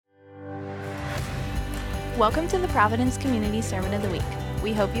Welcome to the Providence Community Sermon of the Week.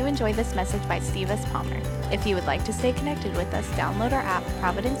 We hope you enjoy this message by Steve S. Palmer. If you would like to stay connected with us, download our app,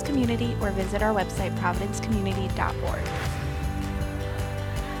 Providence Community, or visit our website, providencecommunity.org.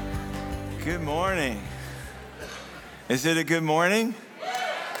 Good morning. Is it a good morning?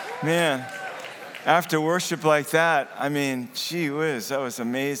 Man, after worship like that, gee whiz, that was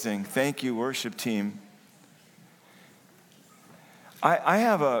amazing. Thank you, worship team.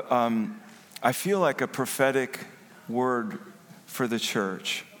 I feel like a prophetic word for the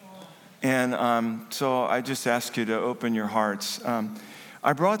church. And so I just ask you to open your hearts.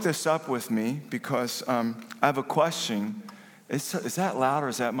 I brought this up with me because I have a question. Is that loud or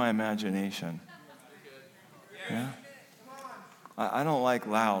is that my imagination? Yeah? I don't like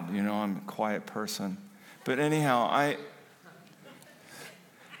loud, I'm a quiet person. But anyhow,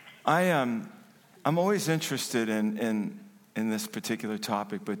 I'm always interested in this particular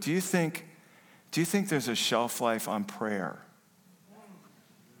topic, but do you think there's a shelf life on prayer?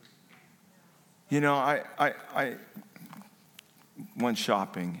 I went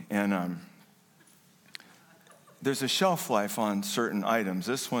shopping, and there's a shelf life on certain items.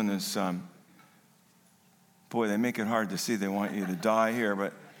 This one is, boy, they make it hard to see. They want you to die here,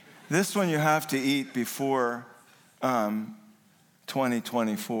 but this one you have to eat before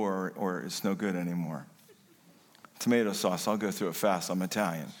 2024, or it's no good anymore. Tomato sauce, I'll go through it fast. I'm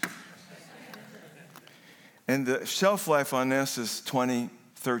Italian. And the shelf life on this is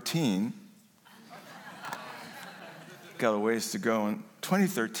 2013. Got a ways to go. In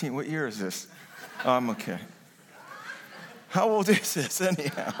 2013, what year is this? I'm okay. How old is this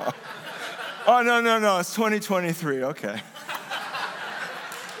anyhow? Oh, no, it's 2023, okay.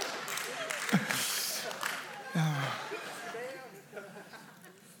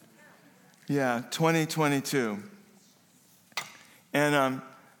 Yeah, 2022. And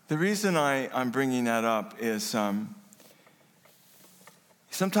the reason I'm bringing that up is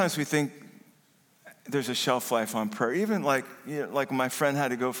sometimes we think there's a shelf life on prayer. Even like my friend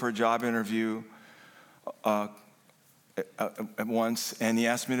had to go for a job interview at once, and he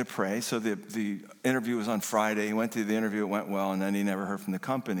asked me to pray. So the interview was on Friday. He went to the interview, it went well, and then he never heard from the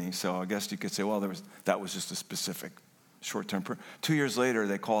company. So I guess you could say, well, that was just a specific short-term prayer. 2 years later,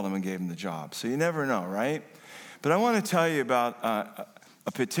 they called him and gave him the job. So you never know, right? But I want to tell you about a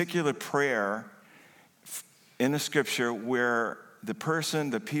particular prayer in the scripture where the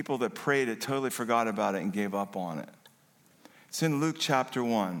people that prayed it totally forgot about it and gave up on it. It's in Luke chapter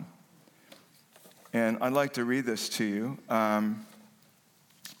 1. And I'd like to read this to you.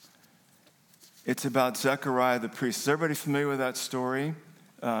 It's about Zechariah the priest. Is everybody familiar with that story?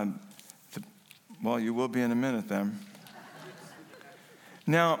 Well, you will be in a minute then.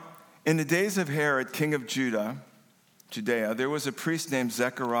 Now, in the days of Herod, king of Judea, there was a priest named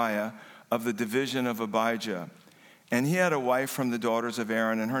Zechariah of the division of Abijah. And he had a wife from the daughters of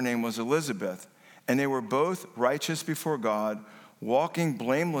Aaron, and her name was Elizabeth. And they were both righteous before God, walking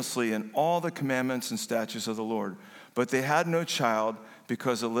blamelessly in all the commandments and statutes of the Lord. But they had no child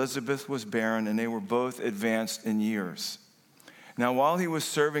because Elizabeth was barren, and they were both advanced in years. Now, while he was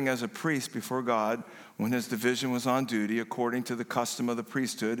serving as a priest before God, when his division was on duty, according to the custom of the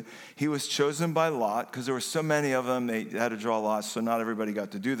priesthood, he was chosen by lot, because there were so many of them, they had to draw lots, so not everybody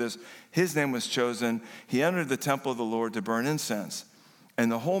got to do this. His name was chosen. He entered the temple of the Lord to burn incense.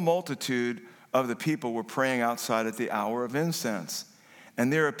 And the whole multitude of the people were praying outside at the hour of incense.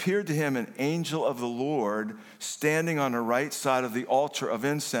 And there appeared to him an angel of the Lord standing on the right side of the altar of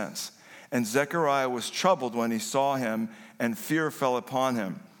incense. And Zechariah was troubled when he saw him, and fear fell upon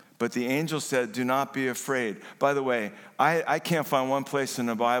him. But the angel said, "Do not be afraid." By the way, I can't find one place in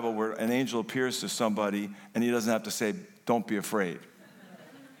the Bible where an angel appears to somebody and he doesn't have to say, "Don't be afraid."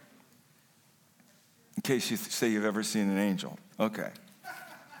 In case you say you've ever seen an angel. Okay.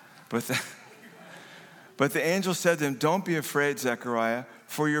 But the angel said to him, "Don't be afraid, Zechariah,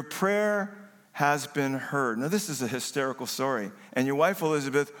 for your prayer has been heard." Now, this is a hysterical story. "And your wife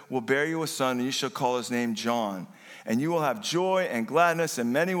Elizabeth will bear you a son, and you shall call his name John. And you will have joy and gladness,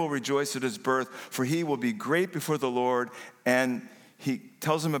 and many will rejoice at his birth, for he will be great before the Lord." And he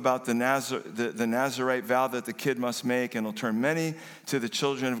tells him about the Nazirite vow that the kid must make, and he'll turn many to the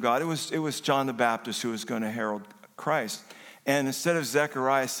children of God. It was John the Baptist who was going to herald Christ. And instead of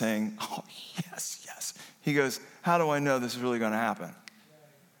Zechariah saying, "Oh, yes," he goes, "How do I know this is really going to happen?"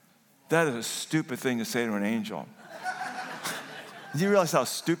 That is a stupid thing to say to an angel. Do you realize how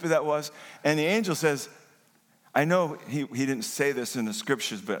stupid that was? And the angel says, I know he didn't say this in the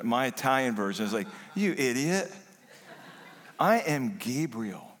scriptures, but my Italian version is like, "You idiot. I am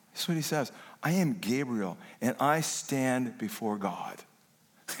Gabriel." That's what he says. "I am Gabriel, and I stand before God."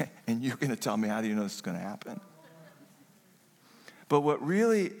 And you're going to tell me, how do you know this is going to happen? But what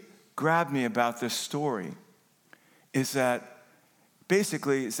really grabbed me about this story is that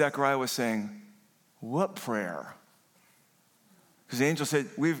basically Zechariah was saying, what prayer? Because the angel said,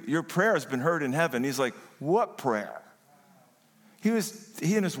 your prayer has been heard in heaven. He's like, what prayer? He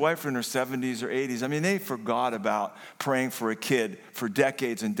and his wife were in their 70s or 80s. I mean, they forgot about praying for a kid for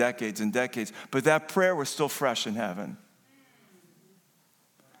decades and decades and decades. But that prayer was still fresh in heaven.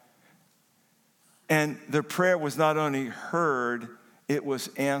 And their prayer was not only heard, it was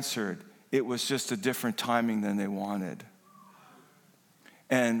answered. It was just a different timing than they wanted.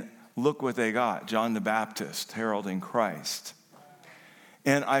 And look what they got. John the Baptist heralding Christ.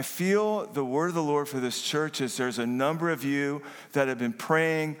 And I feel the word of the Lord for this church is there's a number of you that have been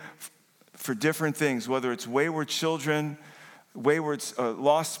praying for different things, whether it's wayward children, wayward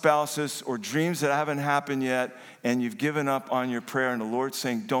lost spouses, or dreams that haven't happened yet, and you've given up on your prayer, and the Lord's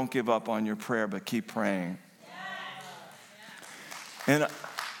saying, don't give up on your prayer, but keep praying. And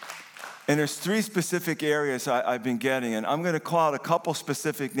there's 3 specific areas I've been getting, and I'm going to call out a couple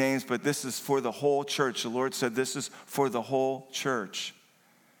specific names, but this is for the whole church. The Lord said this is for the whole church.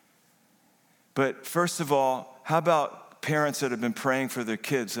 But first of all, how about parents that have been praying for their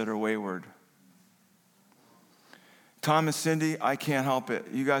kids that are wayward? Tom and Cindy, I can't help it.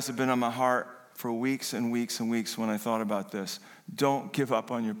 You guys have been on my heart for weeks and weeks and weeks when I thought about this. Don't give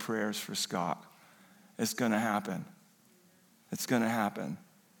up on your prayers for Scott. It's going to happen. It's going to happen.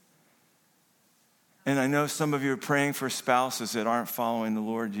 And I know some of you are praying for spouses that aren't following the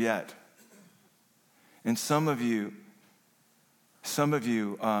Lord yet. And some of you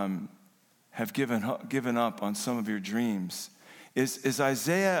have given up on some of your dreams. Is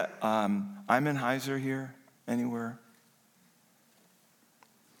Isaiah Eimenheiser here anywhere?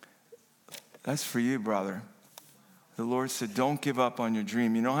 That's for you, brother. The Lord said, don't give up on your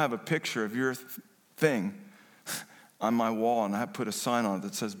dream. You know, I have a picture of your thing on my wall, and I put a sign on it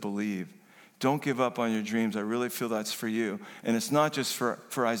that says believe. Don't give up on your dreams. I really feel that's for you. And it's not just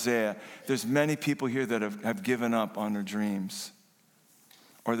for Isaiah. There's many people here that have given up on their dreams,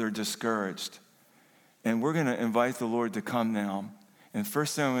 or they're discouraged. And we're going to invite the Lord to come now. And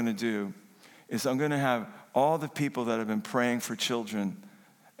first thing I'm going to do is I'm going to have all the people that have been praying for children,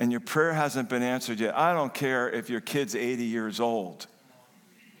 and your prayer hasn't been answered yet. I don't care if your kid's 80 years old.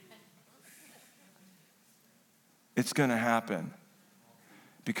 It's going to happen.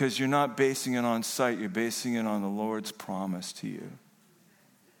 Because you're not basing it on sight, you're basing it on the Lord's promise to you.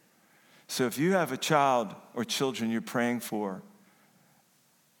 So if you have a child or children you're praying for,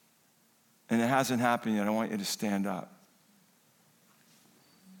 and it hasn't happened yet, I want you to stand up.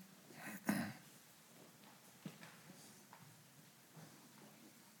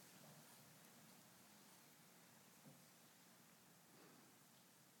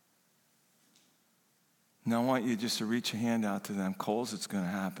 Now I want you just to reach a hand out to them. Coles, it's going to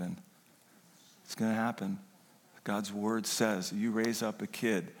happen. It's going to happen. God's word says you raise up a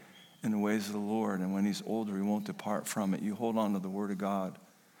kid in the ways of the Lord, and when he's older, he won't depart from it. You hold on to the word of God.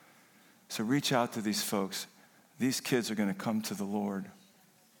 So reach out to these folks. These kids are going to come to the Lord.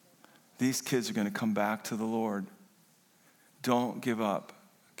 These kids are going to come back to the Lord. Don't give up.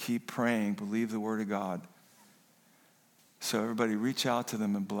 Keep praying. Believe the word of God. So everybody reach out to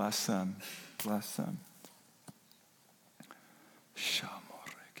them and bless them. Bless them.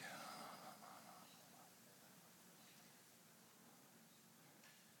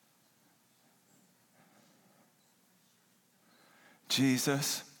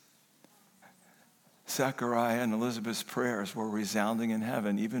 Jesus, Zechariah, and Elizabeth's prayers were resounding in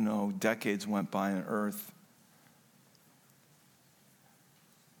heaven, even though decades went by on earth.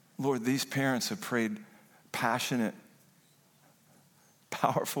 Lord, these parents have prayed passionate,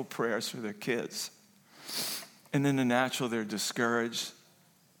 powerful prayers for their kids. And in the natural, they're discouraged.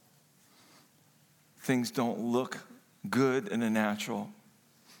 Things don't look good in the natural.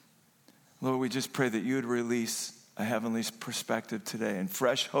 Lord, we just pray that you would release a heavenly perspective today and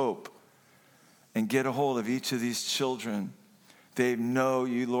fresh hope, and get a hold of each of these children. They know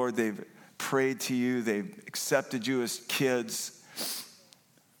you, Lord. They've prayed to you. They've accepted you as kids.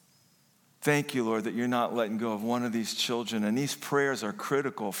 Thank you, Lord, that you're not letting go of one of these children. And these prayers are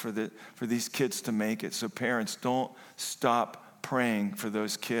critical for these kids to make it. So parents, don't stop praying for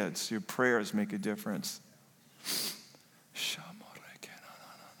those kids. Your prayers make a difference.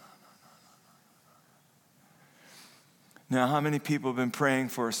 Now, how many people have been praying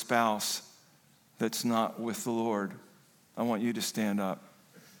for a spouse that's not with the Lord? I want you to stand up.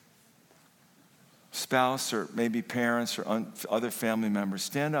 Spouse, or maybe parents or other family members,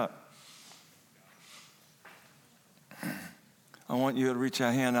 stand up. I want you to reach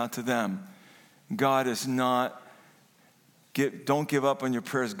a hand out to them. God is not, don't give up on your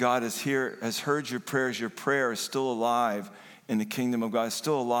prayers. God is here, has heard your prayers. Your prayer is still alive in the kingdom of God. It's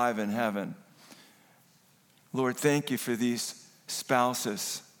still alive in heaven. Lord, thank you for these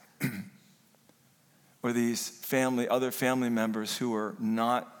spouses or these other family members who are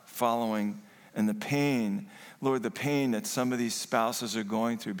not following, and the pain, Lord, the pain that some of these spouses are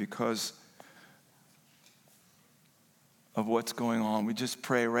going through because of what's going on. We just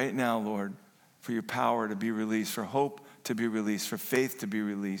pray right now, Lord, for your power to be released, for hope to be released, for faith to be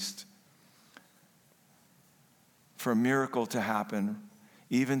released, for a miracle to happen.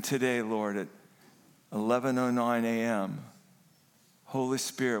 Even today, Lord, at 11:09 a.m., Holy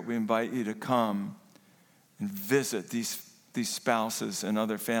Spirit, we invite you to come and visit these spouses and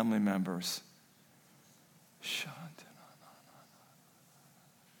other family members.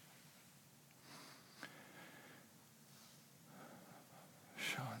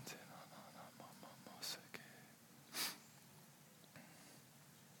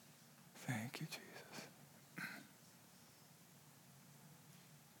 Thank you, Jesus.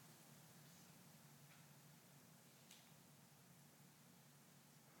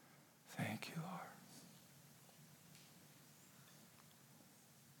 Thank you, Lord.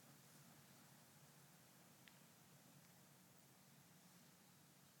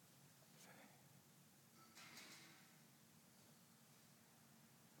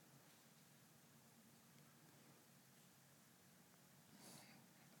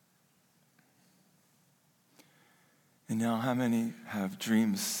 And now, how many have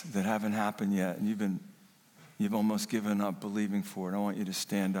dreams that haven't happened yet, and you've almost given up believing for it? I want you to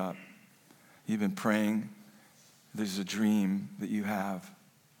stand up. You've been praying. There's a dream that you have.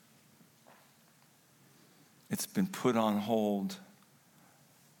 It's been put on hold,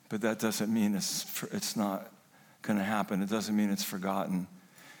 but that doesn't mean it's not going to happen. It doesn't mean it's forgotten.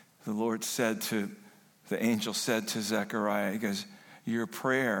 The angel said to Zechariah, he goes, your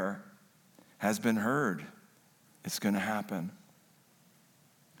prayer has been heard. It's going to happen.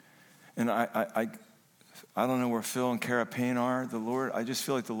 And I don't know where Phil and Kara Payne are. I just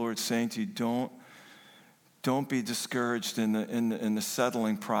feel like the Lord's saying to you, don't be discouraged in the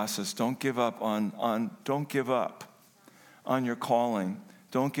settling process. Don't give up on your calling.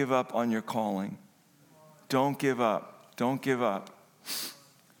 Don't give up on your calling. Don't give up. Don't give up.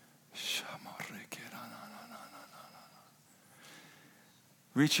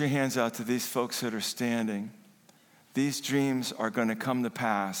 Reach your hands out to these folks that are standing. These dreams are going to come to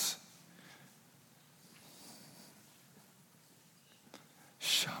pass.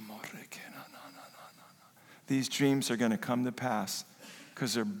 These dreams are going to come to pass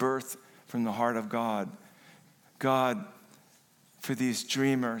because they're birthed from the heart of God. God, for these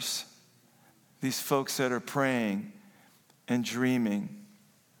dreamers, these folks that are praying and dreaming,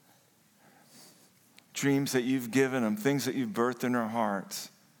 dreams that you've given them, things that you've birthed in their hearts.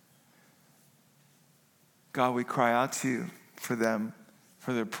 God, we cry out to you for them,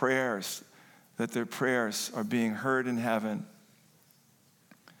 for their prayers, that their prayers are being heard in heaven.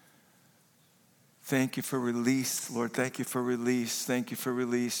 Thank you for release, Lord. Thank you for release. Thank you for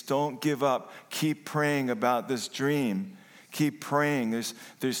release. Don't give up. Keep praying about this dream. Keep praying.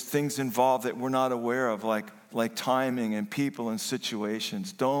 There's things involved that we're not aware of, like timing and people and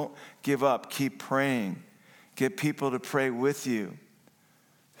situations. Don't give up. Keep praying. Get people to pray with you.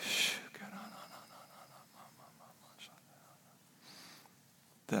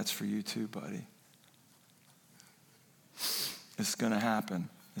 That's for you too, buddy. It's going to happen.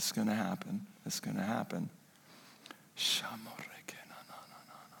 It's going to happen. It's going to happen.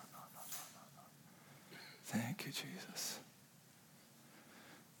 Thank you, Jesus.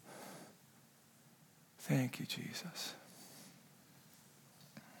 Thank you, Jesus.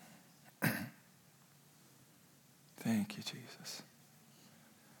 Thank you, Jesus.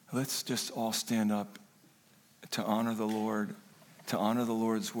 Let's just all stand up to honor the Lord, to honor the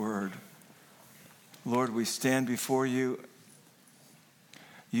Lord's word. Lord, we stand before you.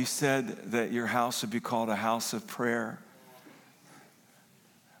 You said that your house would be called a house of prayer.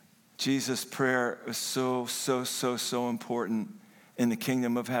 Jesus' prayer is so important in the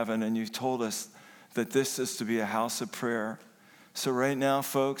kingdom of heaven, and you've told us that this is to be a house of prayer. So right now,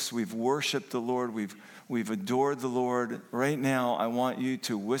 folks, we've worshiped the Lord. We've adored the Lord. Right now, I want you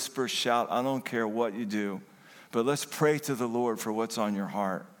to whisper, shout. I don't care what you do, but let's pray to the Lord for what's on your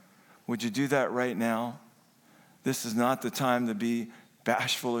heart. Would you do that right now? This is not the time to be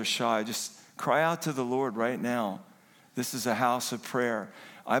bashful or shy. Just cry out to the Lord right now. This is a house of prayer.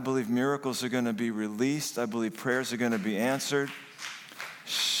 I believe miracles are going to be released. I believe prayers are going to be answered.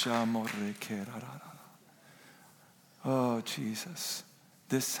 Oh, Jesus,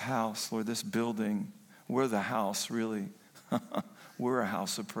 this house, Lord, this building, we're the house, really. We're a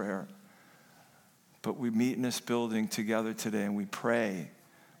house of prayer. But we meet in this building together today and we pray.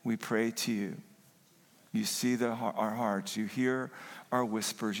 We pray to you. You see our hearts. You hear our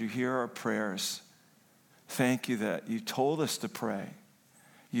whispers. You hear our prayers. Thank you that you told us to pray.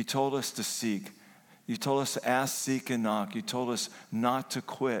 You told us to seek. You told us to ask, seek, and knock. You told us not to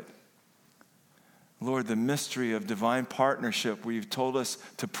quit. Lord, the mystery of divine partnership where you've told us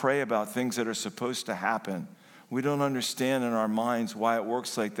to pray about things that are supposed to happen. We don't understand in our minds why it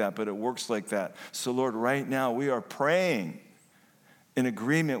works like that, but it works like that. So, Lord, right now we are praying in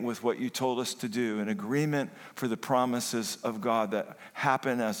agreement with what you told us to do, in agreement for the promises of God that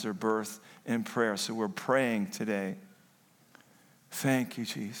happen as their birth in prayer. So we're praying today. Thank you,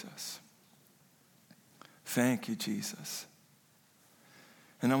 Jesus. Thank you, Jesus.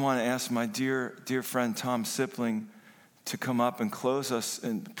 And I want to ask my dear friend Tom Sipling to come up and close us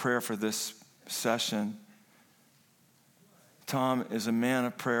in prayer for this session. Tom is a man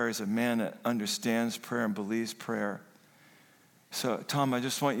of prayer. He's a man that understands prayer and believes prayer. So, Tom, I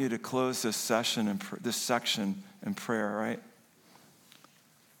just want you to close this session and this section in prayer, right?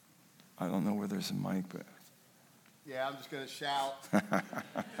 I don't know where there's a mic, but yeah, I'm just going to shout. I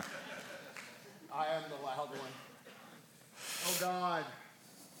am the loud one. Oh God,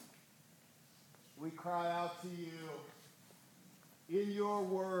 we cry out to you. In your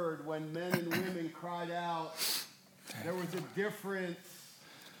word, when men and women cried out, there was a difference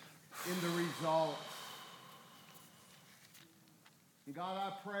in the results. And God,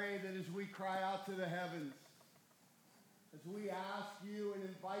 I pray that as we cry out to the heavens, as we ask you and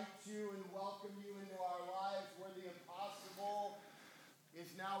invite you and welcome you into our lives where the impossible is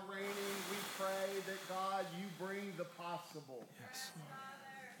now reigning, we pray that, God, you bring the possible. yes,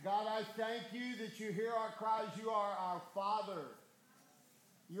 God, I thank you that you hear our cries. You are our Father.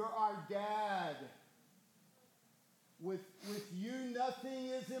 You're our Dad. With you, nothing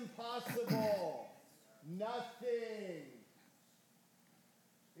is impossible. Nothing.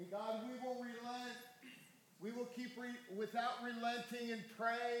 And God, we will relent. We will keep without relenting and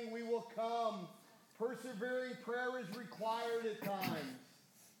praying. We will come. Persevering prayer is required at times.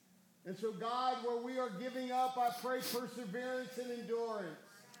 And so, God, where we are giving up, I pray perseverance and endurance.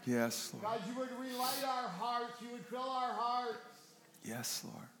 yes, Lord. God, you would relight our hearts. You would fill our hearts. Yes,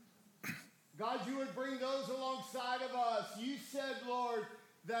 Lord. God, you would bring those alongside of us. You said, Lord,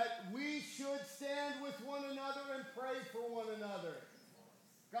 that we should stand with one another and pray for one another.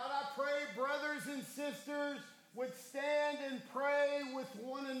 God, I pray brothers and sisters would stand and pray with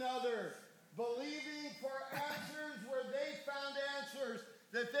one another, believing for answers where they found answers,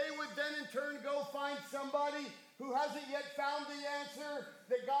 that they would then in turn go find somebody who hasn't yet found the answer,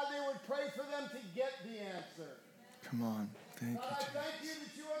 that God, they would pray for them to get the answer. Come on. Thank God, you, I thank you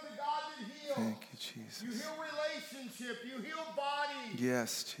that you are the God that heals. Thank you, Jesus. You heal relationship. You heal bodies.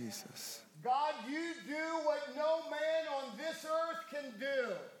 Yes, Jesus. God, you do what no man on this earth can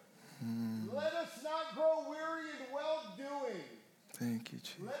do. Let us not grow weary in well-doing. Thank you,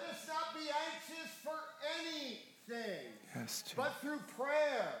 Jesus. Let us not be anxious for anything. Yes, Jesus. But through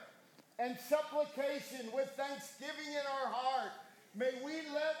prayer and supplication with thanksgiving in our heart, may we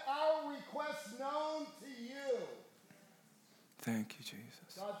let our requests known to you. Thank you,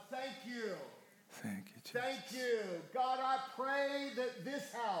 Jesus. God, thank you. Thank you, Jesus. Thank you. God, I pray that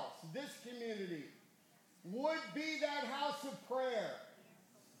this house, this community, would be that house of prayer.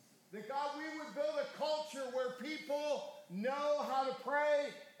 That, God, we would build a culture where people know how to pray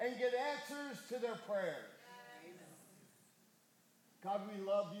and get answers to their prayers. God, we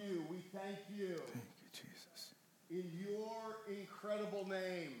love you. We thank you. Thank you, Jesus. In your incredible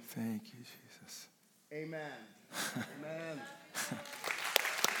name. Thank you, Jesus. Amen. Amen.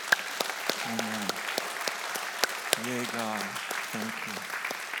 Amen. Yay, God. Thank you.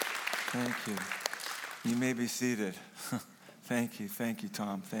 Thank you. You may be seated. Thank you,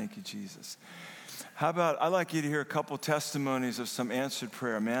 Tom. Thank you, Jesus. How about, I'd like you to hear a couple testimonies of some answered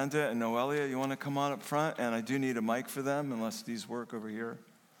prayer. Amanda and Noelia, you want to come on up front? And I do need a mic for them, unless these work over here.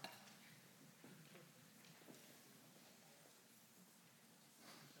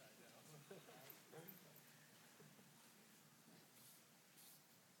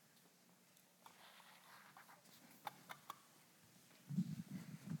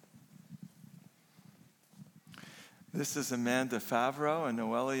 This is Amanda Favreau and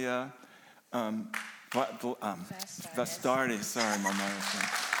Noelia Vastardi. Sorry, my microphone.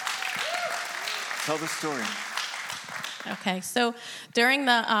 Tell the story. Okay, so during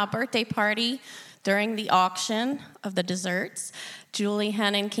the birthday party, during the auction of the desserts, Julie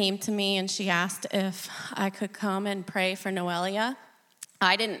Hennon came to me and she asked if I could come and pray for Noelia.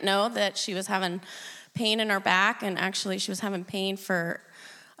 I didn't know that she was having pain in her back, and actually she was having pain for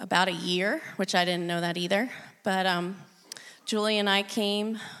about a year, which I didn't know that either. But Julie and I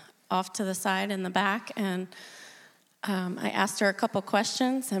came off to the side in the back, and I asked her a couple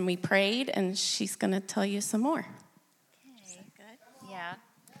questions, and we prayed, and she's going to tell you some more. Okay. Good? Yeah.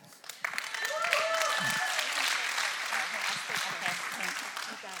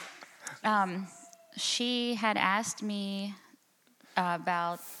 She had asked me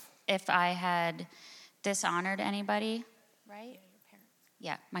about if I had dishonored anybody, right?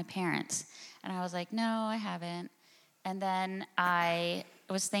 Yeah, my parents. And I was like, no, I haven't. And then I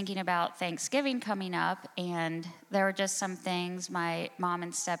was thinking about Thanksgiving coming up, and there were just some things. My mom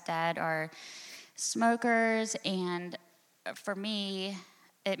and stepdad are smokers, and for me,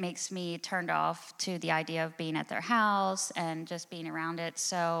 it makes me turned off to the idea of being at their house and just being around it.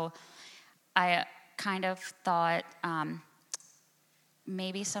 So I kind of thought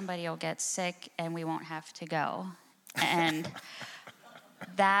maybe somebody will get sick and we won't have to go. And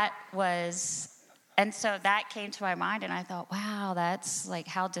so that came to my mind, and I thought, wow, that's like,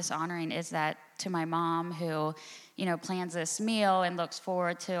 how dishonoring is that to my mom, who, plans this meal and looks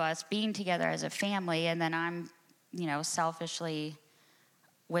forward to us being together as a family, and then I'm, selfishly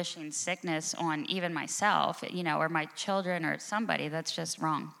wishing sickness on even myself, or my children or somebody. That's just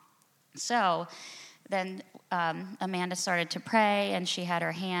wrong. So then Amanda started to pray, and she had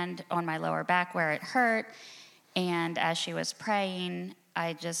her hand on my lower back where it hurt, and as she was praying,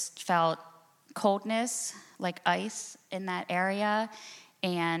 I just felt coldness, like ice in that area.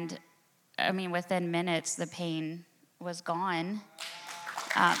 And within minutes, the pain was gone.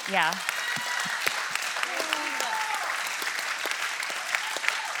 Yeah.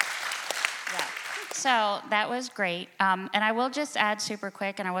 So that was great. And I will just add super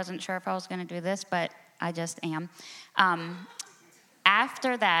quick, and I wasn't sure if I was going to do this, but I just am.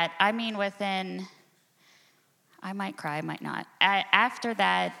 After that, within, I might cry, I might not. After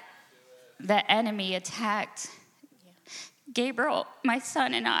that, the enemy attacked Gabriel, my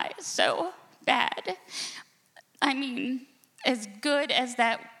son, and I so bad. As good as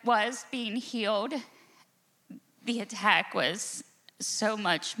that was, being healed, the attack was so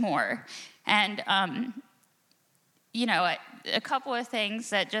much more. And, a couple of things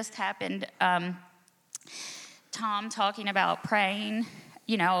that just happened. Tom talking about praying,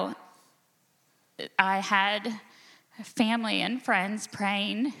 I had family and friends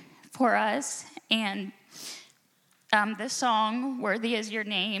praying for us, and the song "Worthy Is Your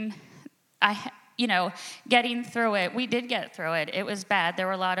Name," getting through it, we did get through it. It was bad. There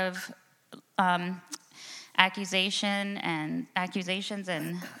were a lot of accusations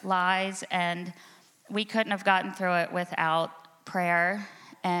and lies, and we couldn't have gotten through it without prayer.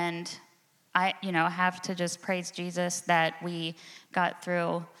 And I have to just praise Jesus that we got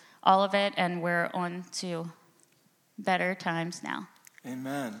through all of it, and we're on to better times now.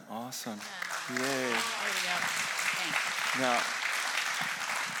 Amen. Awesome. Yay. There we go. Thanks. Now,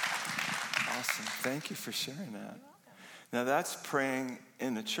 awesome. Thank you for sharing that. Now, that's praying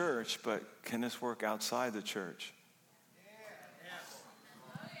in the church, but can this work outside the church?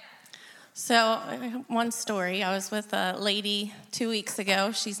 So, one story. I was with a lady 2 weeks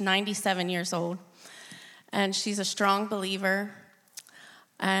ago. She's 97 years old, and she's a strong believer.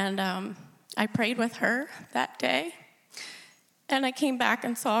 And I prayed with her that day. And I came back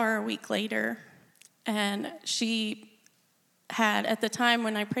and saw her a week later, and she had, at the time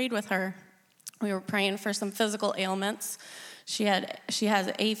when I prayed with her, we were praying for some physical ailments. She has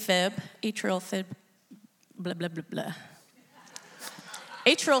AFib, atrial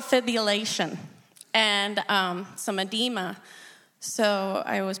fibrillation, and some edema. So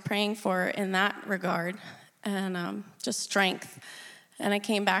I was praying for her in that regard, and just strength. And I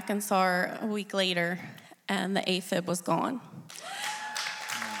came back and saw her a week later, and the AFib was gone.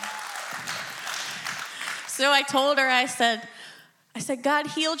 So I told her, I said, God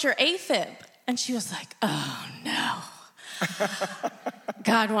healed your AFib. And she was like, oh, no.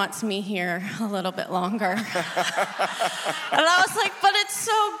 God wants me here a little bit longer. And I was like, but it's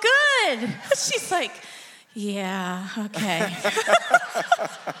so good. She's like, yeah, okay.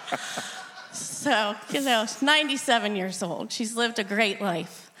 So, 97 years old. She's lived a great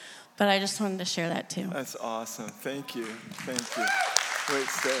life. But I just wanted to share that too. That's awesome. Thank you. Wait,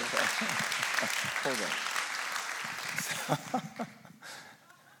 stay. Hold on.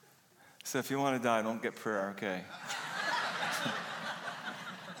 So if you want to die, don't get prayer, okay?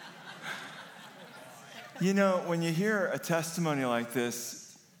 When you hear a testimony like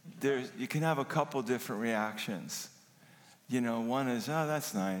this, you can have a couple different reactions. One is, oh,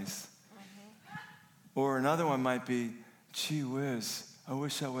 that's nice. Or another one might be, gee whiz, I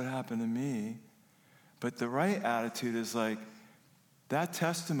wish that would happen to me. But the right attitude is like, that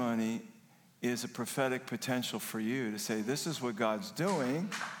testimony is a prophetic potential for you to say, this is what God's doing.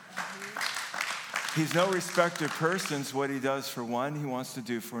 He's no respecter of persons. What he does for one, he wants to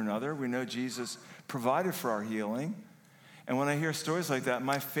do for another. We know Jesus provided for our healing. And when I hear stories like that,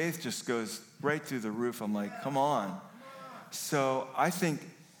 my faith just goes right through the roof. I'm like, come on. So I think,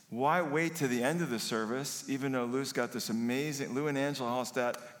 why wait to the end of the service, even though Lou's got this amazing, Lou and Angela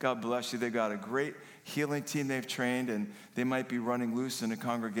Hallstatt, God bless you, they've got a great healing team they've trained, and they might be running loose in a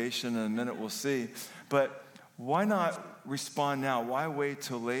congregation in a minute, we'll see. But why not respond now? Why wait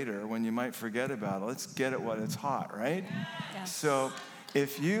till later when you might forget about it? Let's get it while it's hot, right? Yeah. So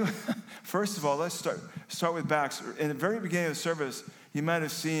if you, first of all, let's start with backs. In the very beginning of the service, you might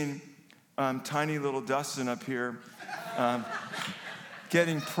have seen tiny little Dustin up here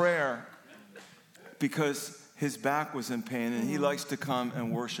getting prayer because his back was in pain, and he likes to come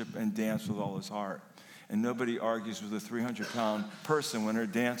and worship and dance with all his heart. And nobody argues with a 300-pound person when they're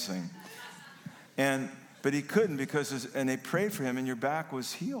dancing. But he couldn't and they prayed for him, and your back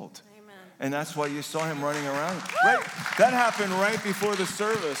was healed. Amen. And that's why you saw him running around. Right, that happened right before the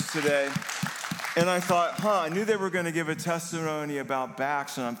service today. And I thought, I knew they were going to give a testimony about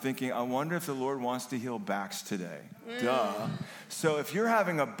backs, and I'm thinking, I wonder if the Lord wants to heal backs today. Duh. So if you're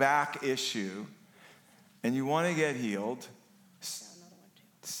having a back issue and you want to get healed,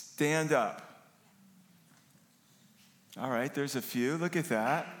 stand up. All right, there's a few. Look at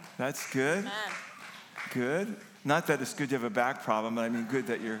that. That's good. Amen. Good. Not that it's good to have a back problem, but I mean good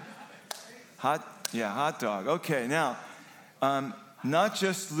that you're hot dog. Okay, now, not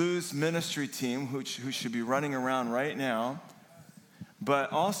just Lou's ministry team, who should be running around right now,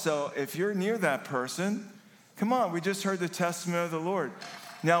 but also if you're near that person, come on, we just heard the testimony of the Lord.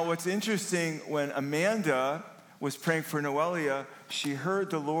 Now, what's interesting, when Amanda was praying for Noelia, she heard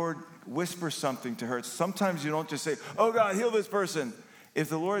the Lord whisper something to her. Sometimes you don't just say, oh God, heal this person. If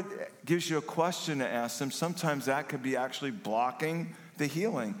the Lord gives you a question to ask them, sometimes that could be actually blocking the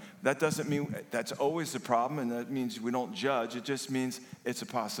healing. That doesn't mean that's always the problem, and that means we don't judge. It just means it's a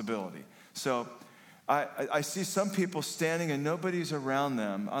possibility. So I see some people standing and nobody's around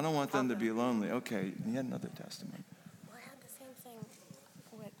them. I don't want them to be lonely. Okay, you had another testimony. Well, I had the same thing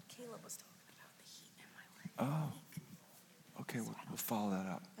what Caleb was talking about, the heat in my leg. Oh, okay, we'll follow that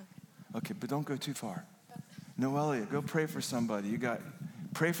up. Okay, but don't go too far. Noelia, go pray for somebody.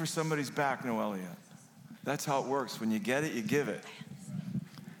 Pray for somebody's back, Noelia. That's how it works. When you get it, you give it.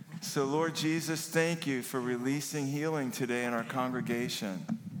 So, Lord Jesus, thank you for releasing healing today in our congregation.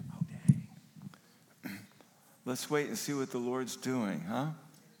 Let's wait and see what the Lord's doing, huh?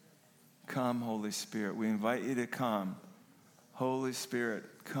 Come, Holy Spirit. We invite you to come. Holy Spirit,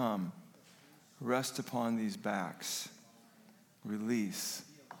 come. Rest upon these backs. Release.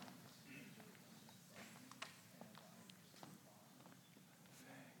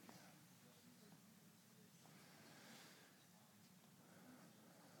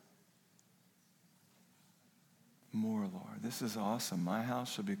 More, Lord. This is awesome. My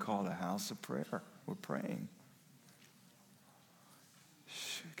house shall be called a house of prayer. We're praying.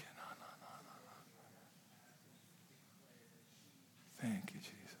 Thank you,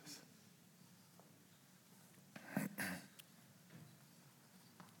 Jesus.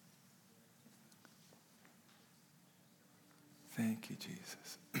 Thank you,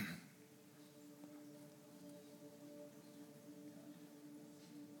 Jesus.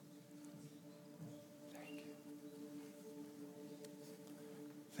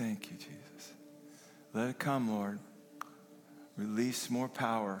 Thank you, Jesus. Let it come, Lord. Release more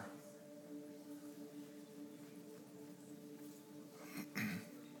power.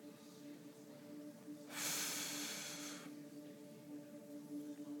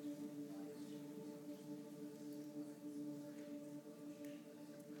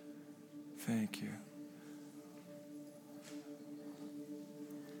 Thank you.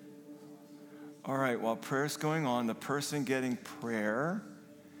 All right, while prayer's going on, the person getting prayer,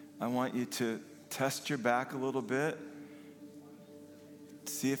 I want you to test your back a little bit.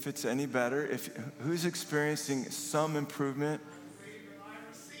 See if it's any better. Who's experiencing some improvement?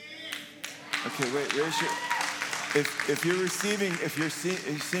 Okay, wait. If you're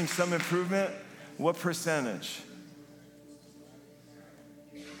seeing some improvement, what percentage?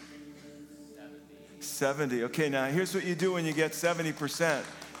 70. Okay, now here's what you do when you get 70%.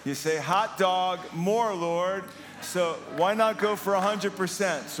 You say, hot dog, more, Lord. So why not go for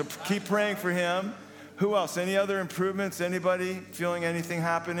 100%? So keep praying for him. Who else? Any other improvements? Anybody feeling anything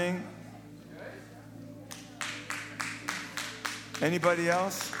happening? Anybody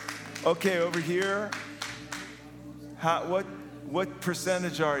else? Okay, over here. What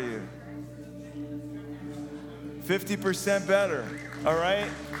percentage are you? 50% better. All right?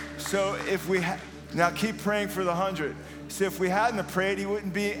 So if we now keep praying for the 100. So if we hadn't prayed, he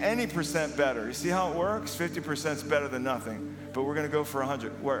wouldn't be any percent better. You see how it works? 50% is better than nothing. But we're going to go for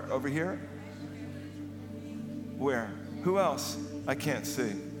 100. Where? Over here? Where? Who else? I can't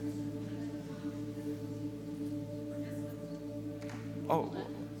see. Oh,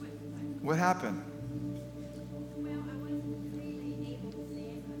 what happened?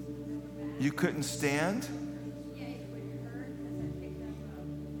 You couldn't stand?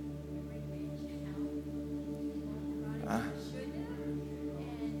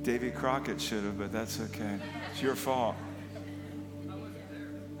 Davy Crockett should have, but that's okay. It's your fault.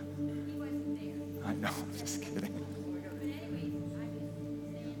 I know, I'm just kidding.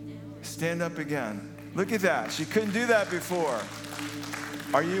 Stand up again. Look at that. She couldn't do that before.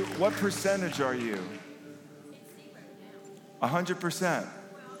 What percentage are you? 100%.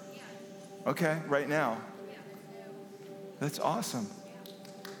 Okay, right now. That's awesome.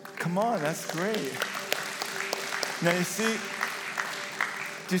 Come on, that's great. Now do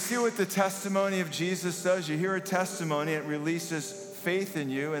you see what the testimony of Jesus does? You hear a testimony, it releases faith in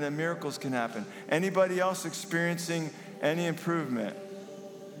you, and then miracles can happen. Anybody else experiencing any improvement?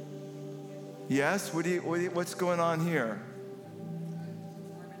 Yes? What's going on here?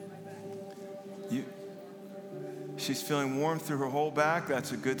 She's feeling warm through her whole back.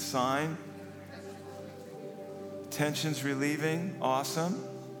 That's a good sign. Tension's relieving. Awesome.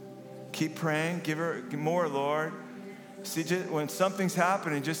 Keep praying. Give her more, Lord. See, when something's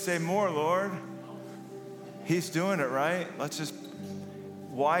happening, just say, more, Lord. He's doing it, right?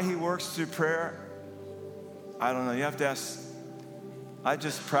 Why he works through prayer, I don't know. You have to ask. I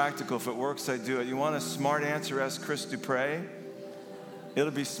just practical. If it works, I do it. You want a smart answer, ask Chris Dupre.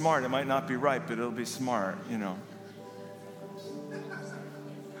 It'll be smart. It might not be right, but it'll be smart,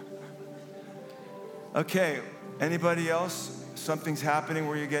 Okay, anybody else? Something's happening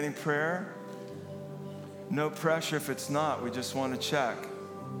where you're getting prayer? No pressure if it's not. We just want to check.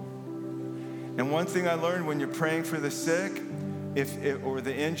 And one thing I learned when you're praying for the sick or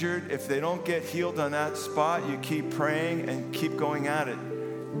the injured, if they don't get healed on that spot, you keep praying and keep going at it.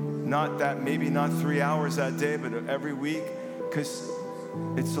 Maybe not 3 hours that day, but every week, because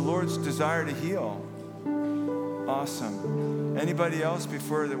it's the Lord's desire to heal. Awesome. Anybody else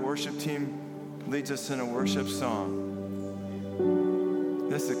before the worship team leads us in a worship song?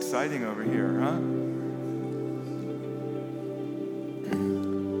 That's exciting over here, huh?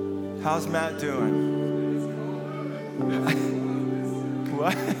 How's Matt doing?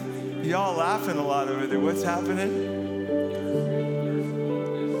 What? Y'all laughing a lot over there. What's happening?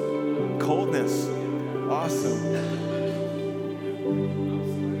 Coldness. Awesome.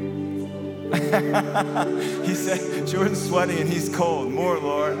 He said, Jordan's sweating and he's cold. More,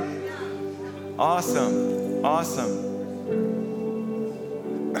 Lord. Awesome. Awesome.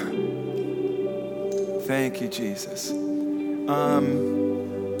 Thank you, Jesus.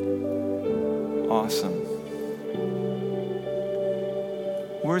 Awesome.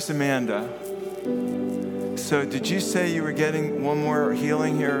 Where's Amanda? So did you say you were getting one more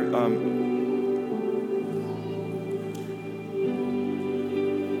healing here?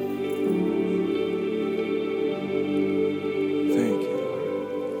 Thank you.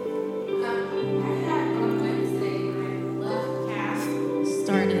 I had on Wednesday, my left calf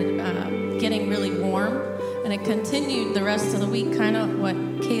started getting really warm, and it continued the rest of the week, kind of what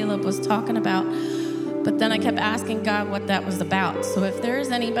Caleb was talking about. But then I kept asking God what that was about. So if there is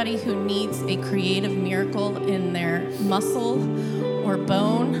anybody who needs a creative miracle in their muscle or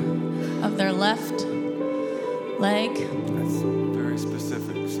bone of their left leg. That's very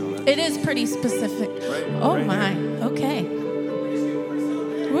specific. It is pretty specific. Right, oh right my, here. Okay.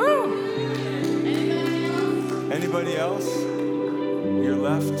 Woo! Anybody else? Your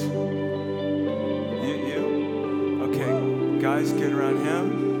left? You? Okay, guys, get around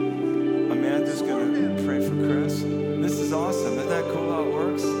him. Amanda's going to pray for Chris. This is awesome. Isn't that cool how it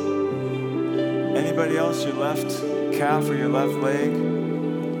works? Anybody else? Your left calf or your left leg?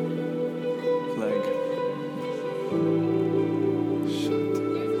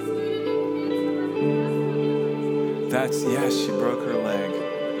 Yes, she broke her leg.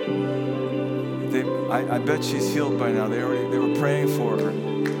 I bet she's healed by now. They were praying for her.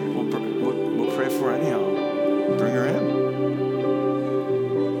 We'll pray for her anyhow. Bring her in.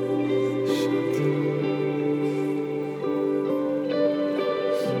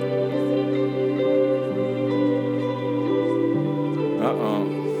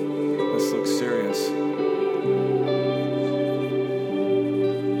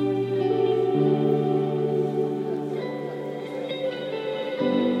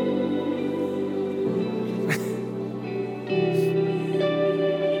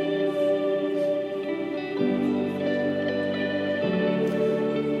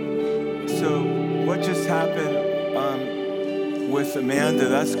 Amanda,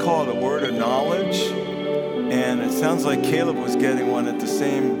 that's called a word of knowledge. And it sounds like Caleb was getting one on the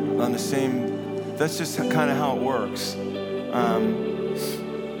same, that's just kind of how it works.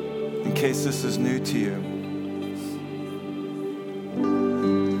 In case this is new to you.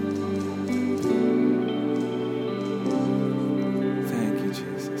 Thank you,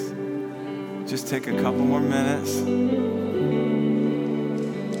 Jesus. Just take a couple more minutes. Thank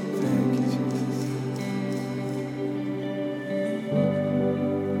you, Jesus.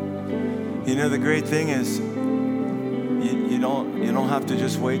 You know, the great thing is, you don't have to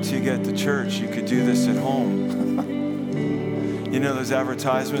just wait till you get to church. You could do this at home. You know those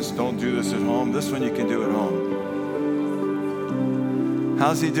advertisements, don't do this at home. This one you can do at home.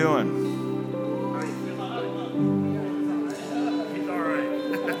 How's he doing? He's all right.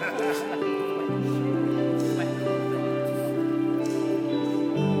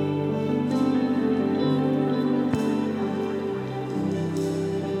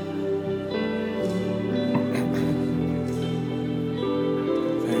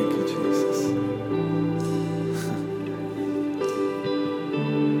 Thank you, Jesus.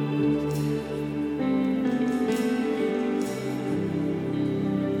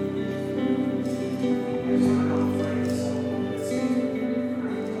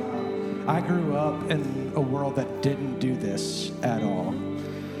 I grew up in a world that didn't do this at all.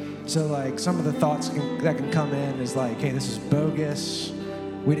 So like some of the thoughts that can come in is like, hey, this is bogus.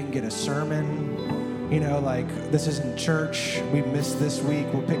 We didn't get a sermon. You know, like this isn't church. We missed this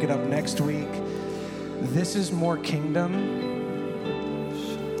week. We'll pick it up next week. This is more kingdom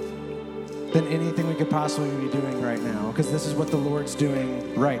than anything we could possibly be doing right now, because this is what the Lord's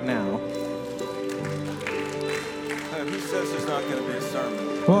doing right now. Who says there's not going to be a sermon?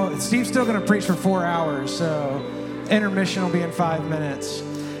 Well, Steve's still going to preach for 4 hours, so intermission will be in 5 minutes.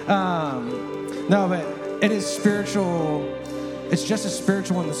 No, but it is spiritual. It's just as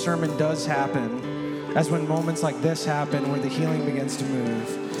spiritual when the sermon does happen as when moments like this happen where the healing begins to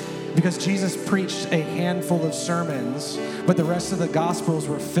move. Because Jesus preached a handful of sermons, but the rest of the Gospels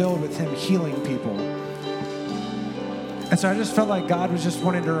were filled with him healing people. And so I just felt like God was just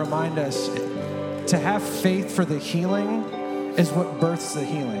wanting to remind us to have faith for the healing is what births the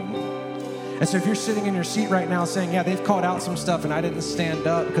healing. And so if you're sitting in your seat right now saying, yeah, they've called out some stuff and I didn't stand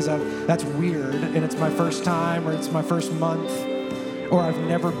up because that's weird and it's my first time or it's my first month or I've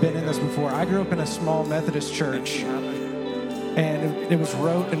never been in this before. I grew up in a small Methodist church and it was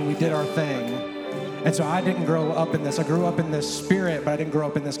rote and we did our thing. And so I didn't grow up in this. I grew up in this spirit, but I didn't grow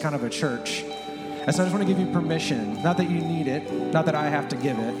up in this kind of a church. And so I just want to give you permission, not that you need it, not that I have to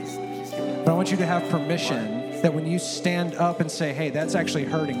give it, but I want you to have permission that when you stand up and say, hey, that's actually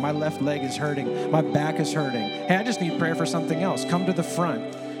hurting. My left leg is hurting. My back is hurting. Hey, I just need prayer for something else. Come to the front.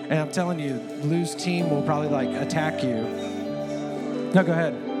 And I'm telling you, Lou's team will probably like attack you. No, go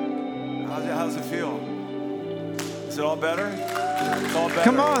ahead. How's it feel? Is it all better? It's all better.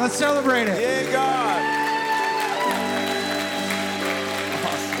 Come on, let's celebrate it. Yeah, God.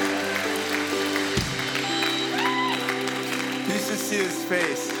 Awesome. You should see his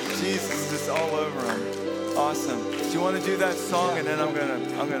face. Jesus just all over him. Awesome. Do you want to do that song and then I'm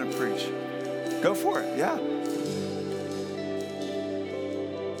gonna preach? Go for it. Yeah.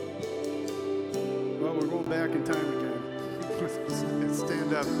 Well, we're going back in time again.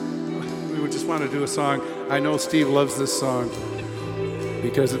 Stand up. We would just want to do a song. I know Steve loves this song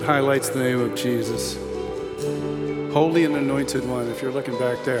because it highlights the name of Jesus. Holy and Anointed One, if you're looking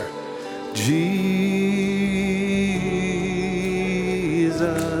back there. Jesus.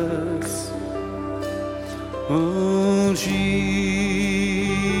 Oh, Jesus.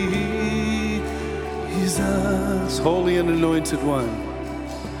 Holy and Anointed One.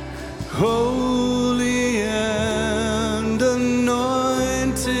 Holy and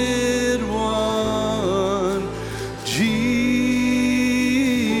Anointed One, Jesus,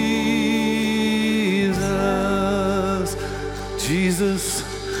 Jesus,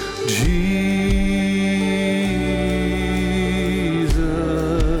 Jesus.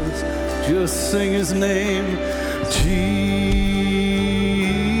 Just sing his name,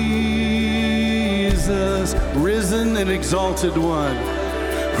 Jesus, risen and exalted one.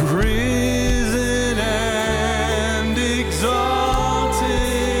 Risen and exalted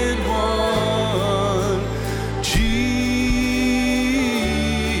one,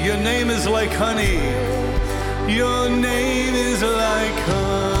 your name is like honey, your name is like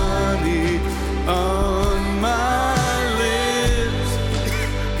honey on my lips,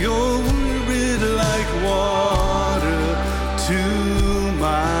 your word like water to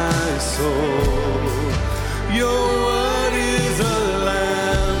my soul, your word is a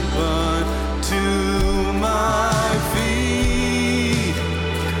lamp unto my feet.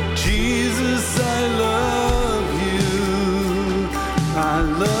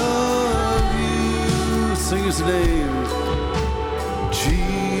 his name.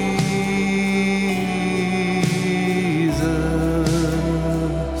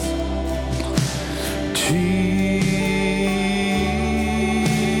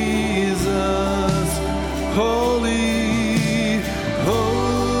 Jesus, holy,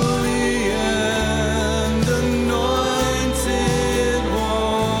 holy and anointed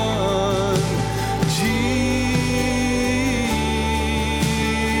one.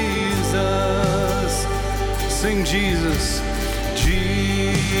 Jesus, sing Jesus, Jesus,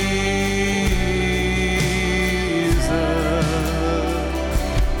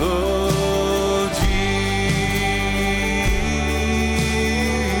 oh Jesus,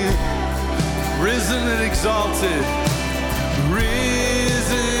 risen and exalted,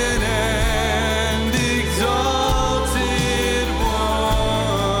 risen and exalted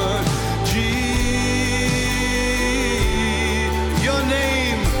one. Your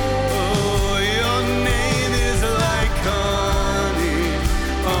name, oh, your name is like honey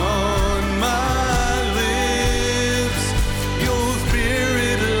on my lips. Your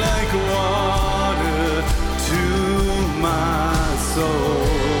spirit like water to my soul.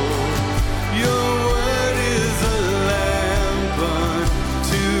 Your word is a lamp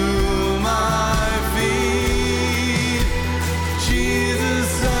unto my feet. Jesus,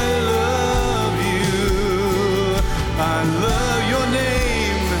 I love you. I love your name.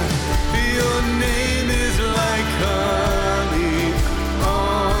 Your name is like honey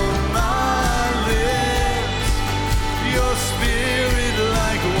on my lips. Your spirit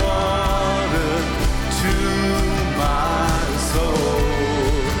like water to my soul.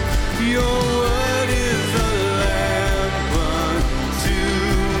 Your word is a lamp unto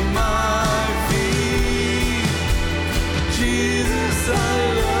my feet. Jesus, I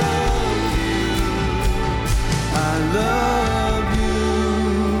love you. I love you.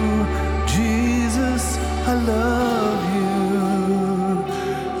 Jesus, I love you.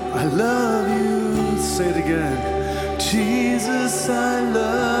 I love you. Say it again. Jesus, I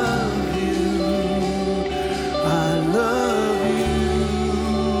love you. I love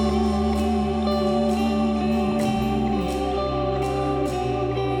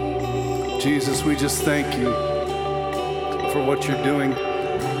you. Jesus, we just thank you for what you're doing.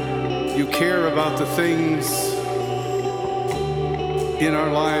 You care about the things in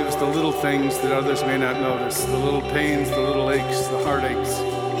our lives, the little things that others may not notice, the little pains, the little aches, the heartaches.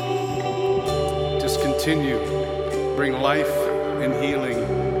 Just continue. Bring life and healing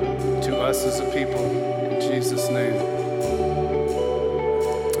to us as a people. In Jesus' name.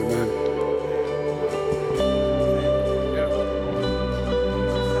 Amen. Yeah.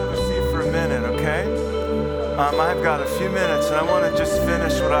 Have a seat for a minute, okay? I've got a few minutes, and I want to just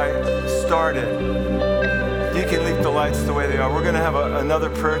finish what I started. You can leave the lights the way they are. We're going to have another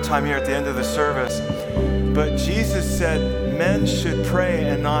prayer time here at the end of the service. But Jesus said men should pray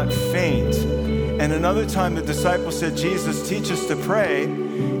and not faint. And another time the disciples said, Jesus, teach us to pray.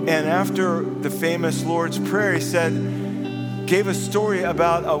 And after the famous Lord's Prayer, he said, gave a story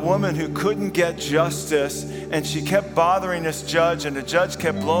about a woman who couldn't get justice, and she kept bothering this judge, and the judge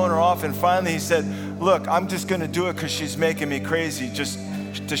kept blowing her off. And finally he said, look, I'm just going to do it because she's making me crazy, just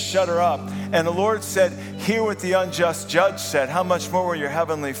to shut her up. And the Lord said, hear what the unjust judge said. How much more will your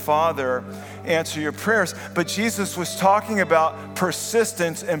heavenly Father answer your prayers? But Jesus was talking about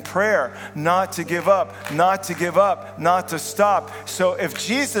persistence in prayer, not to give up, not to give up, not to stop. So if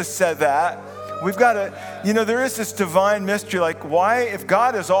Jesus said that, we've got to, there is this divine mystery. Like, why, if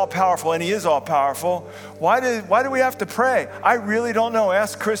God is all powerful, and he is all powerful, why do we have to pray? I really don't know.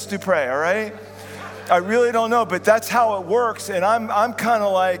 Ask Chris to pray, all right? I really don't know, but that's how it works. And I'm kind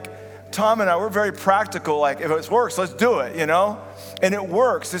of like, Tom and I, we're very practical. Like, if it works, let's do it, And it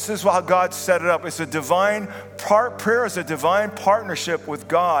works. This is how God set it up. It's a divine prayer is a divine partnership with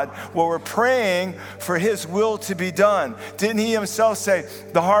God where we're praying for his will to be done. Didn't he himself say,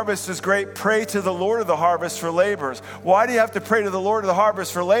 the harvest is great, pray to the Lord of the harvest for laborers? Why do you have to pray to the Lord of the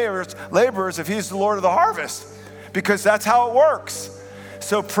harvest for laborers if he's the Lord of the harvest? Because that's how it works.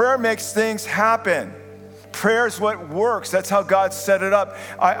 So prayer makes things happen. Prayer is what works. That's how God set it up.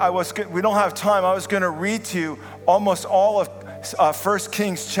 We don't have time. I was going to read to you almost all of 1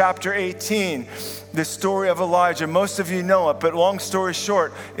 Kings chapter 18, the story of Elijah. Most of you know it, but long story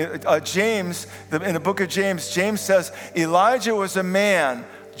short, James, in the book of James, James says, Elijah was a man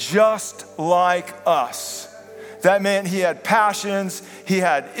just like us. That meant he had passions, he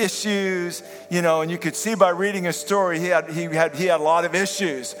had issues, and you could see by reading his story, he had a lot of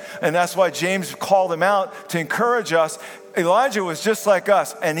issues. And that's why James called him out to encourage us. Elijah was just like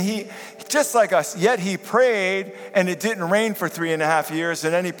us, yet he prayed and it didn't rain for 3.5 years,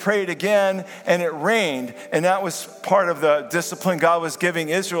 and then he prayed again and it rained, and that was part of the discipline God was giving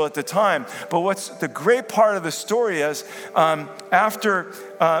Israel at the time. But what's the great part of the story is, when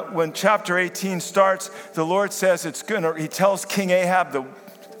chapter 18 starts, the Lord says he tells King Ahab,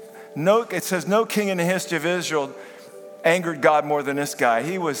 it says no king in the history of Israel angered God more than this guy.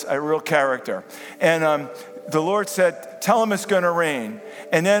 He was a real character. And the Lord said, tell him it's going to rain.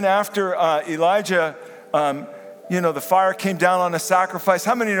 And then after Elijah, the fire came down on the sacrifice.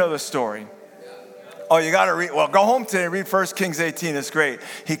 How many know the story? Oh, you got to read. Well, go home today and read 1 Kings 18. It's great.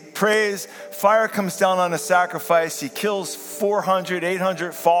 He prays, fire comes down on the sacrifice. He kills 400,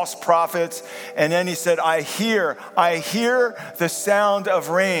 800 false prophets. And then he said, I hear the sound of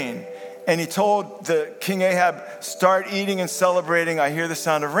rain. And he told the King Ahab, start eating and celebrating. I hear the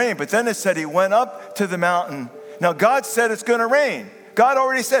sound of rain. But then it said he went up to the mountain. Now, God said it's going to rain. God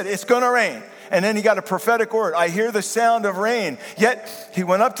already said it's going to rain. And then he got a prophetic word. I hear the sound of rain. Yet he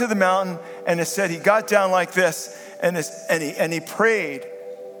went up to the mountain, and it said he got down like this, and he prayed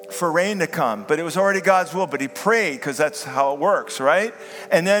for rain to come. But it was already God's will. But he prayed because that's how it works, right?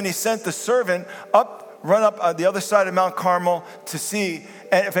 And then he sent the servant run up on the other side of Mount Carmel to see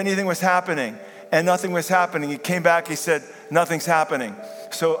if anything was happening. And nothing was happening. He came back, he said, nothing's happening.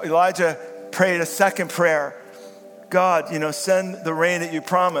 So Elijah prayed a second prayer. God, send the rain that you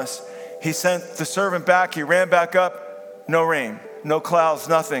promised. He sent the servant back. He ran back up. No rain, no clouds,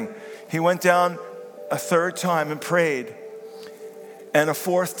 nothing. He went down a third time and prayed. And a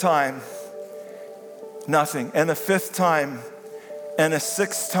fourth time, nothing. And a fifth time, and a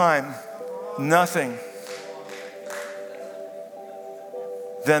sixth time, nothing.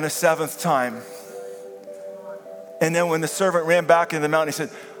 Then a seventh time. And then when the servant ran back into the mountain, he said,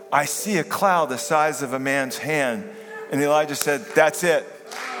 I see a cloud the size of a man's hand. And Elijah said, that's it.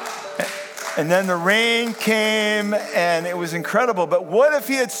 And then the rain came, and it was incredible. But what if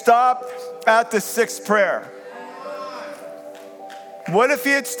he had stopped at the sixth prayer? What if he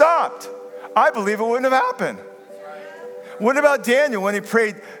had stopped? I believe it wouldn't have happened. What about Daniel when he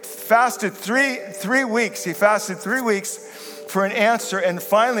fasted three weeks? He fasted 3 weeks for an answer. And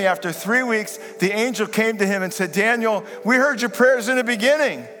finally, after 3 weeks, the angel came to him and said, Daniel, we heard your prayers in the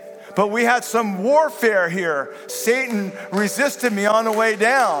beginning, but we had some warfare here. Satan resisted me on the way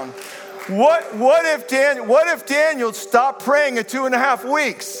down. What if Daniel stopped praying at 2.5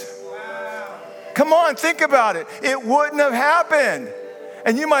 weeks? Come on, think about it. It wouldn't have happened.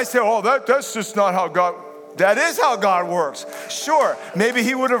 And you might say, oh, that's just not how God... That is how God works. Sure, maybe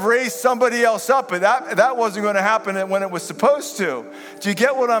he would have raised somebody else up, but that wasn't going to happen when it was supposed to. Do you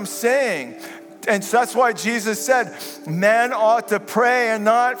get what I'm saying? And so that's why Jesus said, men ought to pray and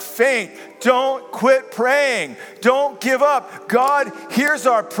not faint. Don't quit praying. Don't give up. God hears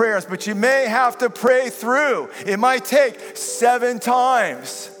our prayers, but you may have to pray through. It might take 7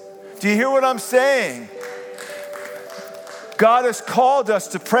 times. Do you hear what I'm saying? God has called us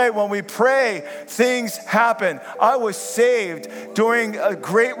to pray. When we pray, things happen. I was saved during a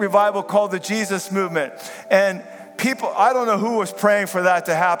great revival called the Jesus Movement. And people, I don't know who was praying for that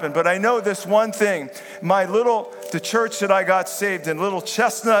to happen, but I know this one thing. The church that I got saved in, Little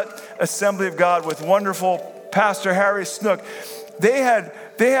Chestnut Assembly of God with wonderful Pastor Harry Snook, they had,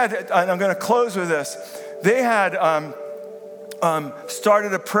 and I'm going to close with this, they had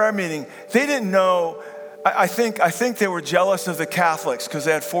started a prayer meeting. They didn't know, I think they were jealous of the Catholics because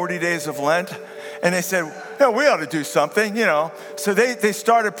they had 40 days of Lent. And they said, we ought to do something, So they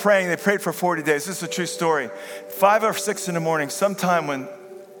started praying. They prayed for 40 days. This is a true story. 5 or 6 in the morning, sometime when,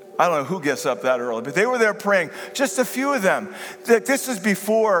 I don't know who gets up that early, but they were there praying, just a few of them. This is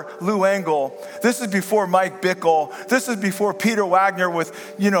before Lou Engle. This is before Mike Bickle. This is before Peter Wagner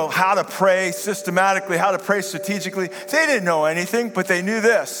with, how to pray systematically, how to pray strategically. They didn't know anything, but they knew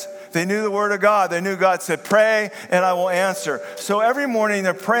this. They knew the word of God. They knew God said, pray and I will answer. So every morning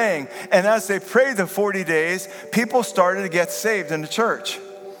they're praying. And as they prayed the 40 days, people started to get saved in the church.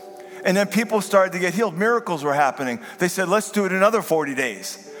 And then people started to get healed. Miracles were happening. They said, let's do it another 40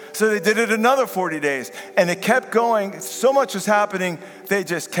 days. So they did it another 40 days. And it kept going. So much was happening. They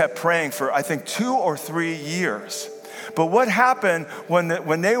just kept praying for, I think, 2 or 3 years. But what happened when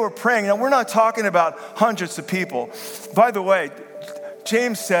they were praying, now we're not talking about hundreds of people. By the way,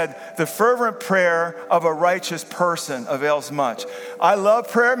 James said, the fervent prayer of a righteous person avails much. I love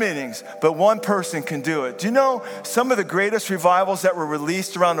prayer meetings, but one person can do it. Do you know some of the greatest revivals that were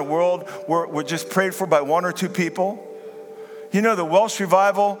released around the world were just prayed for by 1 or 2 people? The Welsh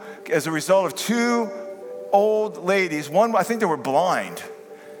revival, as a result of 2 old ladies, one, I think they were blind.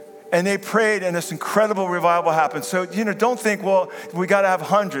 And they prayed, and this incredible revival happened. So, don't think, well, we got to have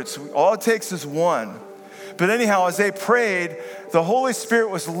hundreds. All it takes is one. But anyhow, as they prayed, the Holy Spirit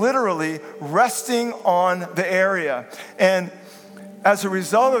was literally resting on the area. And as a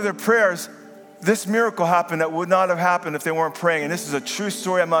result of their prayers, this miracle happened that would not have happened if they weren't praying. And this is a true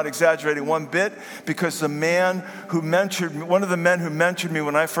story. I'm not exaggerating one bit, because one of the men who mentored me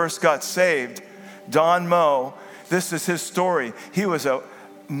when I first got saved, Don Moe, this is his story. He was a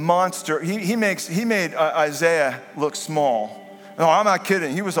monster. He made Isaiah look small. No, I'm not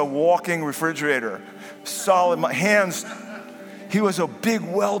kidding. He was a walking refrigerator. Solid hands. He was a big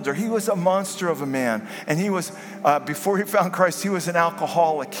welder. He was a monster of a man. And he was, before he found Christ, he was an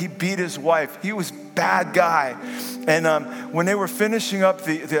alcoholic. He beat his wife. He was a bad guy. And when they were finishing up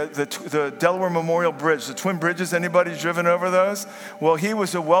the Delaware Memorial Bridge, the Twin Bridges, anybody driven over those? Well, he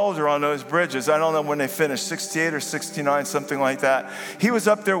was a welder on those bridges. I don't know when they finished, 68 or 69, something like that. He was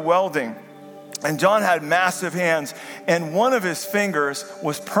up there welding. And John had massive hands. And one of his fingers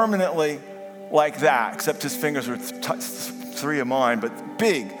was permanently like that, except his fingers were three of mine, but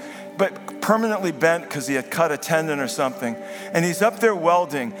big, but permanently bent because he had cut a tendon or something. And he's up there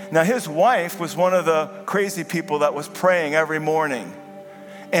welding. Now, his wife was one of the crazy people that was praying every morning.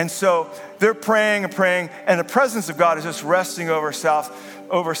 And so they're praying and praying, and the presence of God is just resting over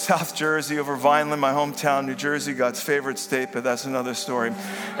South Jersey, over Vineland, my hometown, New Jersey, God's favorite state, but that's another story.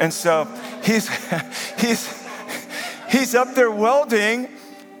 And so he's up there welding,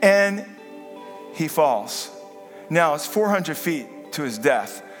 and he falls. Now, it's 400 feet to his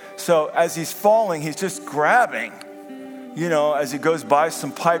death. So as he's falling, he's just grabbing, as he goes by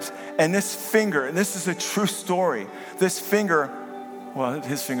some pipes. And this finger, and this is a true story, this finger, well,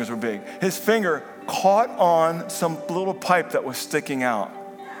 his fingers were big. His finger caught on some little pipe that was sticking out.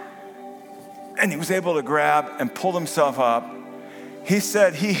 And he was able to grab and pull himself up. He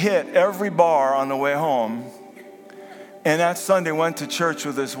said he hit every bar on the way home. And that Sunday went to church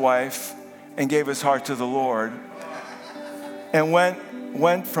with his wife and gave his heart to the Lord. And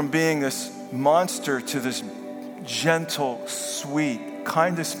went from being this monster to this gentle, sweet,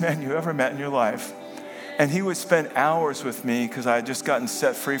 kindest man you ever met in your life. And he would spend hours with me because I had just gotten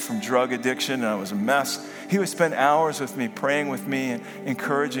set free from drug addiction and I was a mess. He would spend hours with me, praying with me and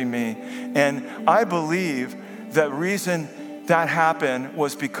encouraging me. And I believe that reason that happened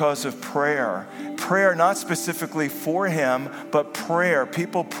was because of prayer. Prayer, not specifically for him, but prayer.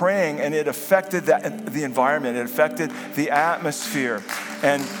 People praying, and it affected the environment. It affected the atmosphere.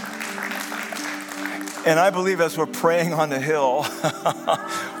 And I believe as we're praying on the hill,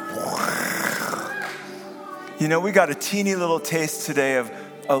 we got a teeny little taste today of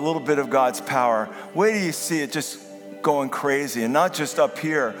a little bit of God's power. Wait till you see it just going crazy, and not just up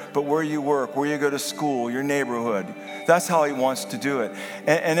here, but where you work, where you go to school, your neighborhood. That's how he wants to do it.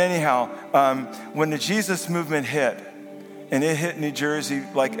 And anyhow, when the Jesus movement hit, and it hit New Jersey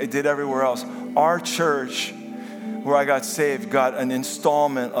like it did everywhere else, our church, where I got saved, got an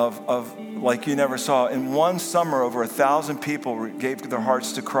installment of like you never saw. In one summer, over 1,000 people gave their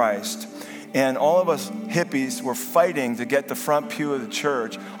hearts to Christ. And all of us hippies were fighting to get the front pew of the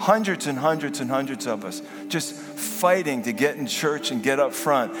church. Hundreds and hundreds and hundreds of us just fighting to get in church and get up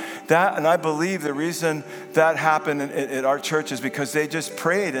front. And I believe the reason that happened at our church is because they just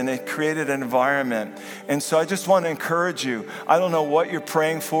prayed and they created an environment. And so I just want to encourage you. I don't know what you're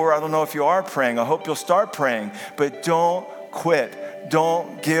praying for. I don't know if you are praying. I hope you'll start praying. But don't quit.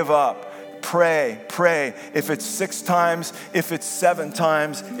 Don't give up. Pray. If it's 6 times, if it's 7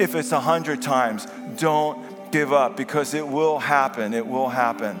 times, if it's 100 times, don't give up, because it will happen. It will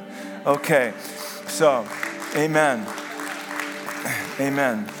happen. Okay, so, amen.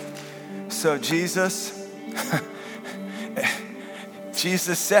 Amen. So Jesus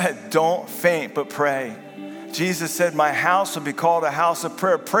said, don't faint, but pray. Jesus said, my house will be called a house of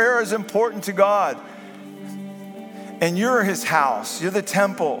prayer. Prayer is important to God. And you're his house. You're the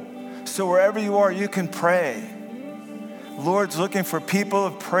temple. So wherever you are, you can pray. Lord's looking for people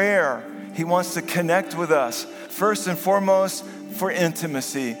of prayer. He wants to connect with us. First and foremost, for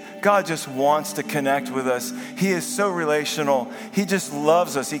intimacy. God just wants to connect with us. He is so relational. He just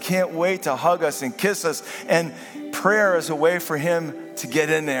loves us. He can't wait to hug us and kiss us. And prayer is a way for him to get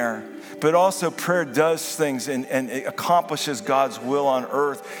in there. But also prayer does things and it accomplishes God's will on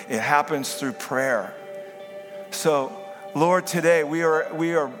earth. It happens through prayer. So, Lord, today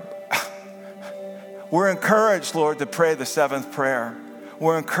we're encouraged, Lord, to pray the 7th prayer.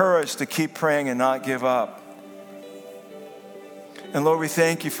 We're encouraged to keep praying and not give up. And Lord, we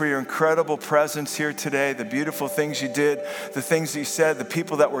thank you for your incredible presence here today, the beautiful things you did, the things you said, the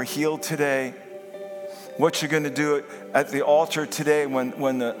people that were healed today. what you're going to do at the altar today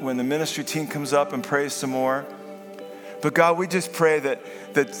when the ministry team comes up and prays some more. But God, we just pray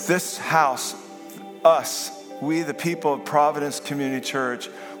that this house, us, we the people of Providence Community Church,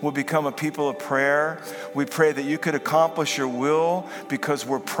 will become a people of prayer. We pray that you could accomplish your will because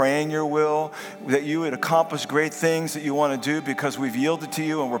we're praying your will, that you would accomplish great things that you want to do because we've yielded to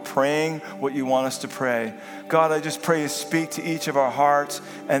you and we're praying what you want us to pray. God, I just pray you speak to each of our hearts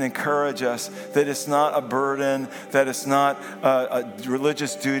and encourage us that it's not a burden, that it's not a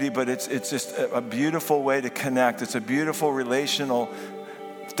religious duty, but it's just a beautiful way to connect. It's a beautiful relational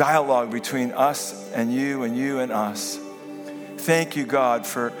dialogue between us and you and us. Thank you, God,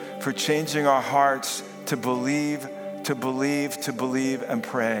 for changing our hearts to believe, and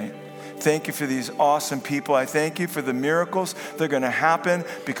pray. Thank you for these awesome people. I thank you for the miracles that are going to happen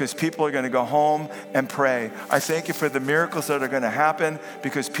because people are going to go home and pray. I thank you for the miracles that are going to happen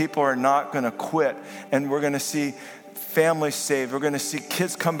because people are not going to quit. And we're going to see families saved. We're going to see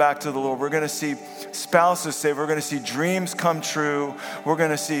kids come back to the Lord. We're going to see spouses saved. We're going to see dreams come true. We're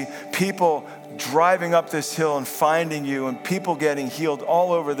going to see people driving up this hill and finding you, and people getting healed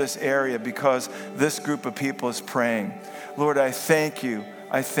all over this area because this group of people is praying. Lord, I thank you.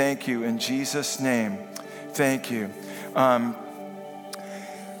 I thank you in Jesus' name. Thank you.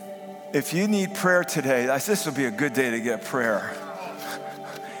 If you need prayer today, this will be a good day to get prayer.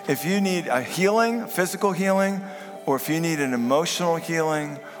 If you need a healing, physical healing, or if you need an emotional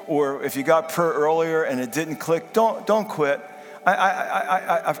healing, or if you got prayer earlier and it didn't click, don't quit.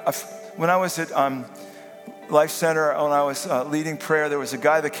 When I was at Life Center, when I was leading prayer, there was a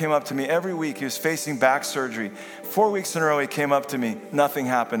guy that came up to me every week. He was facing back surgery. 4 weeks in a row, he came up to me. Nothing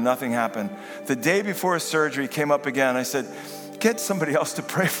happened. The day before his surgery, he came up again. I said, get somebody else to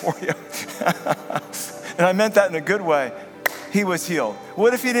pray for you. And I meant that in a good way. He was healed.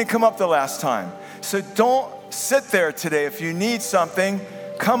 What if he didn't come up the last time? So don't sit there today. If you need something,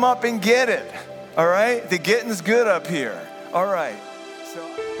 come up and get it. All right? The getting's good up here. All right.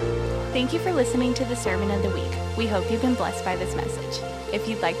 Thank you for listening to the Sermon of the Week. We hope you've been blessed by this message. If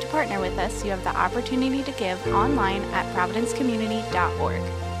you'd like to partner with us, you have the opportunity to give online at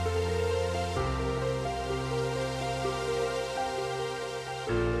providencecommunity.org.